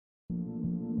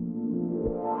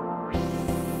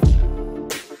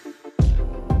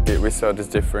We saw this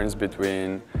difference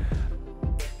between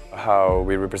how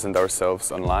we represent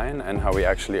ourselves online and how we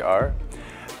actually are.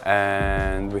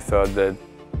 And we thought that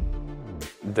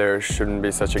there shouldn't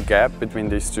be such a gap between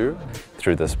these two.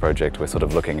 Through this project, we're sort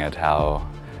of looking at how,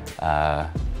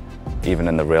 even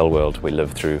in the real world, we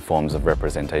live through forms of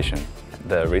representation.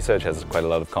 The research has quite a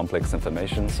lot of complex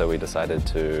information, so we decided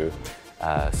to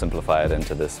simplify it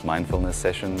into this mindfulness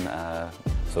session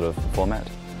sort of format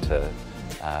to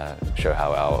show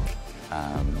how our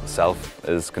self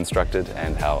is constructed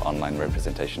and how online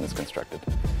representation is constructed.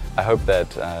 I hope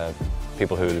that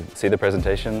people who see the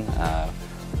presentation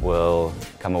will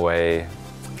come away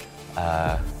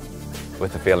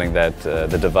with the feeling that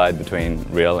the divide between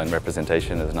real and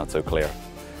representation is not so clear,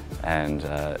 and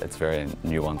it's a very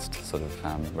nuanced sort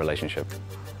of relationship.